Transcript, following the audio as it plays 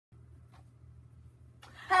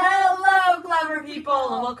Connor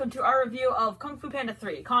people, and welcome to our review of Kung Fu Panda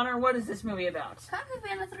 3. Connor, what is this movie about? Kung Fu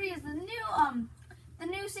Panda 3 is the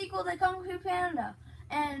new sequel to Kung Fu Panda.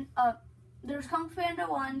 And there's Kung Fu Panda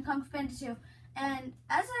 1, Kung Fu Panda 2. And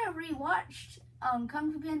as I rewatched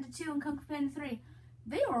Kung Fu Panda 2 and Kung Fu Panda 3,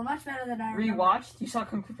 they were much better than I remember. Rewatched? You saw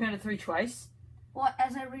Kung Fu Panda 3 twice? Well,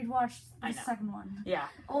 as I rewatched the second one. Yeah.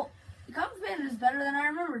 Well, Kung Fu Panda is better than I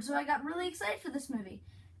remembered, so I got really excited for this movie.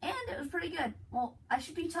 And it was pretty good. Well, I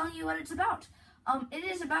should be telling you what it's about. It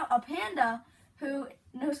is about a panda who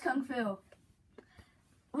knows Kung Fu.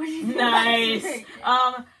 What do you think? Nice!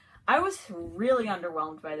 I was really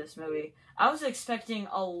underwhelmed by this movie. I was expecting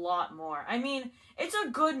a lot more. I mean, it's a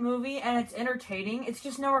good movie and it's entertaining. It's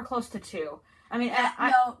just nowhere close to 2. I mean,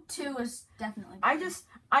 no, 2 is definitely better.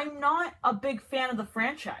 I'm not a big fan of the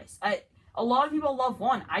franchise. A lot of people love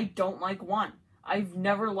 1. I don't like 1. I've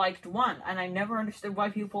never liked 1, and I never understood why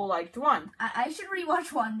people liked 1. I should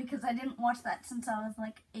rewatch 1 because I didn't watch that since I was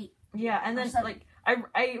like 8. Yeah, and then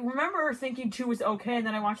I remember thinking 2 was okay, and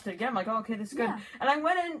then I watched it again. I'm like, oh, okay, this is good. Yeah. And I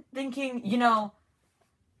went in thinking,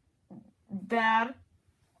 bad,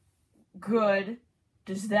 good.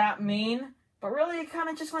 Does that mean? But really, it kind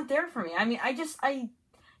of just went there for me. I mean, I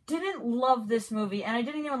didn't love this movie, and I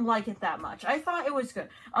didn't even like it that much. I thought it was good.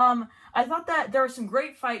 I thought that there was some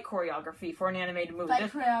great fight choreography for an animated movie.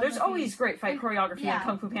 There's always great fight choreography in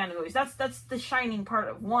Kung Fu Panda movies. That's the shining part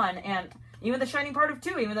of 1, and even the shining part of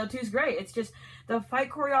 2, even though 2 is great. It's just, the fight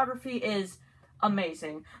choreography is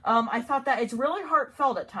amazing. I thought that it's really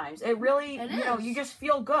heartfelt at times. It really, you just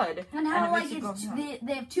feel good. And how,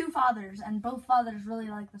 they have 2 fathers, and both fathers really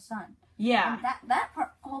like the son. Yeah. And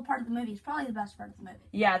whole part of the movie is probably the best part of the movie.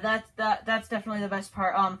 Yeah, that's definitely the best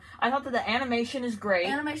part. I thought that the animation is great.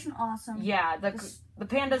 Animation, awesome. Yeah, the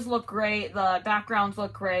pandas look great. The backgrounds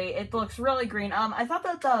look great. It looks really green. I thought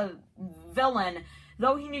that the villain,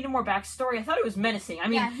 though he needed more backstory, I thought it was menacing. I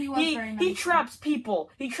mean, he traps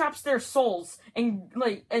people. He traps their souls and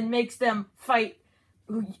makes them fight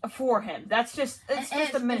for him. It's just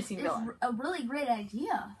a menacing villain. It's a really great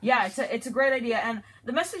idea. Yeah, it's a great idea, and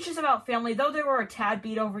the messages about family, though they were a tad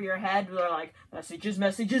beat over your head, they're like, messages,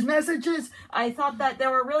 messages, messages. I thought that they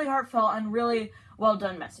were really heartfelt and really well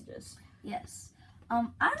done messages. Yes. I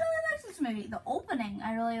really liked this movie. The opening,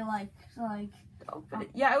 I really liked.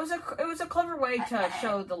 Yeah, it was a clever way to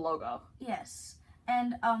show the logo. Yes,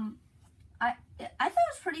 and I thought it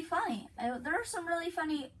was pretty funny. There were some really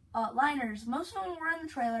funny liners. Most of them were in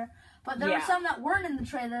the trailer, but there were some that weren't in the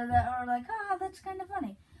trailer that were like, that's kind of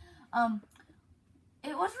funny.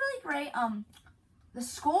 It was really great. The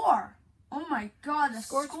score. Oh my god, the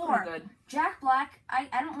score. Pretty good. Jack Black, I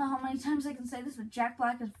don't know how many times I can say this, but Jack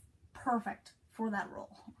Black is perfect for that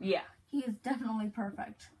role. Yeah. He is definitely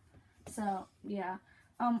perfect. So, yeah.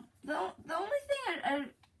 The only thing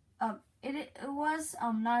it was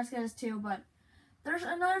not as good as 2, but there's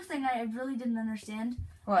another thing I really didn't understand.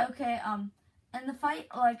 What? Okay, in the fight,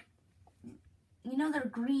 they're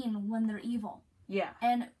green when they're evil. Yeah.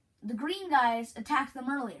 And the green guys attacked them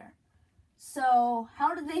earlier. So,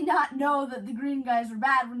 how did they not know that the green guys were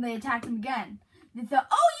bad when they attacked them again? They thought,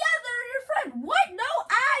 oh yeah, they're your friend. What? No,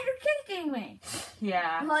 you're kicking me.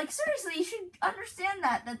 Yeah. Seriously, you should understand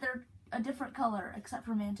that they're a different color, except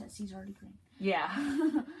for Mantis. He's already green. Yeah.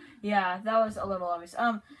 Yeah, that was a little obvious.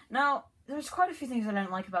 Now, there's quite a few things I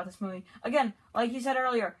didn't like about this movie. Again, like you said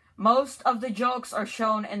earlier, most of the jokes are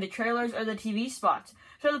shown in the trailers or the TV spots.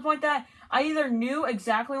 To the point that I either knew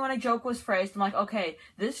exactly when a joke was phrased, I'm like, okay,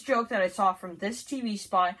 this joke that I saw from this TV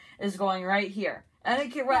spot is going right here. And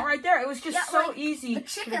it went right there. It was just so easy. The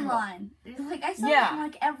chicken line. I saw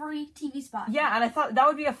it in every TV spot. Yeah, and I thought that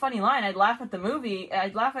would be a funny line. I'd laugh at the movie.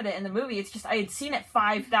 I'd laugh at it in the movie. It's just I had seen it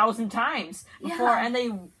 5,000 times before, and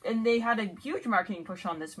they had a huge marketing push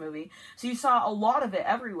on this movie. So you saw a lot of it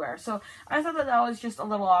everywhere. So I thought that was just a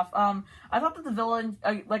little off. I thought that the villain,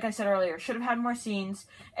 like I said earlier, should have had more scenes,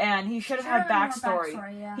 and he should have had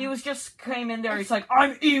backstory. He was just came in there. He's like,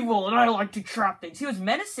 I'm evil and I like to trap things. He was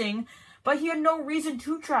menacing. But he had no reason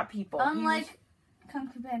to trap people. Unlike Kung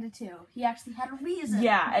Fu Panda 2, he actually had a reason.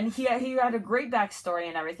 Yeah, and he had a great backstory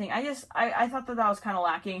and everything. I thought that was kind of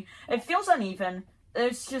lacking. It feels uneven.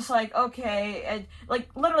 It's just like, okay, and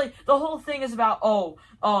literally the whole thing is about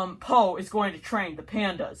Po is going to train the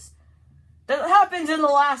pandas. That happens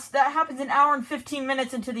an hour and 15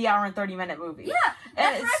 minutes into the hour and 30-minute movie. Yeah,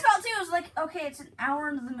 that's what I felt too. It was like, okay, it's an hour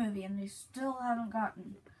into the movie and they still haven't gotten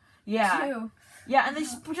to. Yeah, and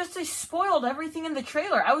they spoiled everything in the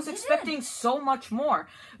trailer. I was expecting so much more.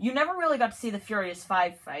 You never really got to see the Furious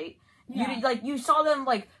 5 fight. Yeah. You saw them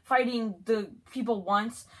fighting the people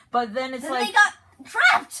once, but then they got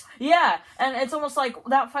trapped. Yeah, and it's almost like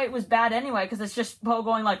that fight was bad anyway, because it's just Poe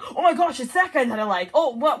going like, oh my gosh, it's that guy that I like.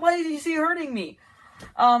 Oh, why is he hurting me?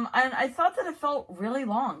 And I thought that it felt really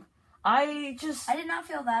long. I did not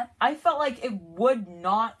feel that. I felt like it would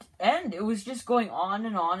not end. It was just going on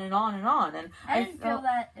and on and on and on. And I didn't feel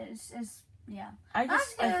that yeah. I thought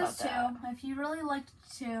too. that. If you really liked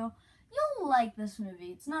it too, you'll like this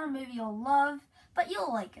movie. It's not a movie you'll love, but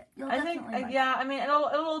you'll like it. You'll definitely like it. Yeah, I mean,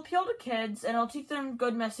 it'll appeal to kids, and it'll teach them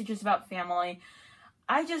good messages about family.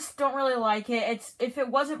 I just don't really like it. If it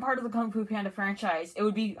wasn't part of the Kung Fu Panda franchise, it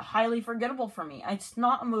would be highly forgettable for me. It's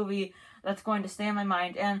not a movie that's going to stay in my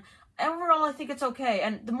mind, and overall, I think it's okay.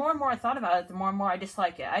 And the more and more I thought about it, the more and more I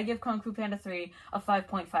dislike it. I give Kung Fu Panda 3 a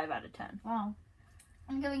 5.5 out of 10. Wow.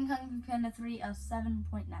 I'm giving Kung Fu Panda 3 a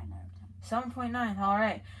 7.9 out of 10. 7.9,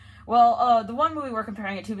 alright. Well, the one movie we're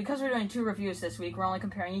comparing it to, because we're doing 2 reviews this week, we're only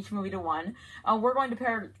comparing each movie to one. We're going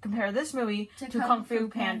to compare this movie to Kung Fu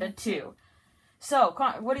Panda 2. So,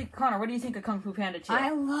 Connor, what do you think of Kung Fu Panda 2? I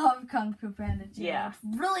love Kung Fu Panda 2. Yeah.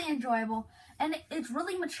 It's really enjoyable, and it's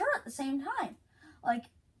really mature at the same time.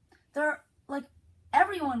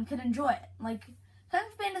 Everyone could enjoy it. Kung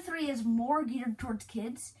Fu Panda 3 is more geared towards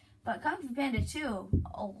kids, but Kung Fu Panda 2,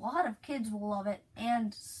 a lot of kids will love it,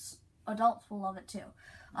 and adults will love it too.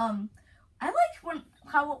 I like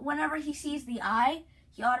whenever he sees the eye,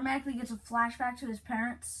 he automatically gets a flashback to his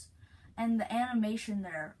parents, and the animation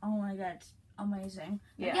there, oh my god, it's amazing.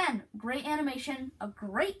 Yeah. Again, great animation, a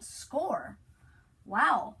great score.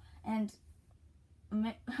 Wow. And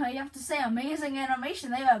you have to say, amazing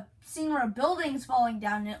animation. They have a scene where a building's falling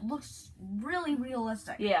down, and it looks really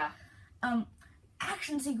realistic. Yeah.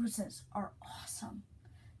 Action sequences are awesome.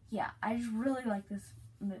 Yeah, I just really like this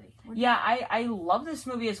movie. Yeah, I love this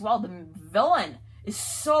movie as well. The villain is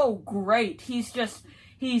so great.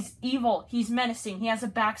 He's evil. He's menacing. He has a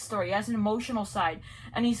backstory. He has an emotional side.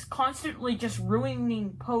 And he's constantly just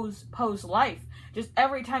ruining Poe's life. Just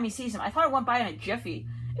every time he sees him. I thought it went by in a jiffy.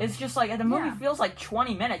 It's just like, the movie feels like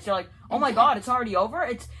 20 minutes. You're like, oh my god, it's already over?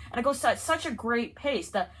 And it goes at such a great pace.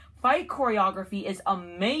 The fight choreography is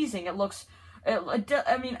amazing.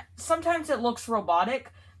 Sometimes it looks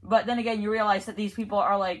robotic, but then again, you realize that these people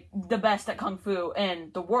are like the best at Kung Fu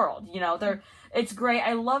in the world. It's great.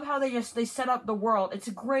 I love how they set up the world. It's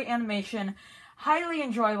a great animation, highly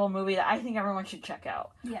enjoyable movie that I think everyone should check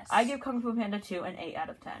out. Yes. I give Kung Fu Panda 2 an 8 out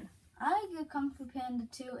of 10. I give Kung Fu Panda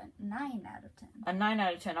 2 a 9 out of 10. A 9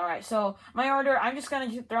 out of 10. All right. So my order, I'm just going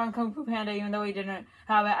to throw in Kung Fu Panda, even though we didn't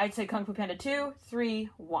have it. I'd say Kung Fu Panda 2, 3,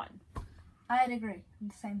 1. I'd agree.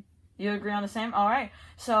 The same. You agree on the same? All right.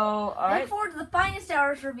 So, all right. Look forward to the Finest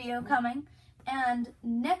Hours review coming. And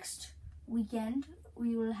next weekend,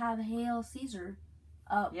 we will have Hail Caesar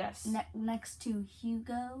up next to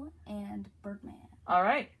Hugo and Birdman. All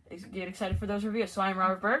right. Get excited for those reviews. So I'm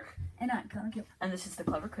Robert Burke. And I'm Connor Gill. And this is The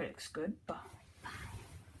Clever Critics. Goodbye.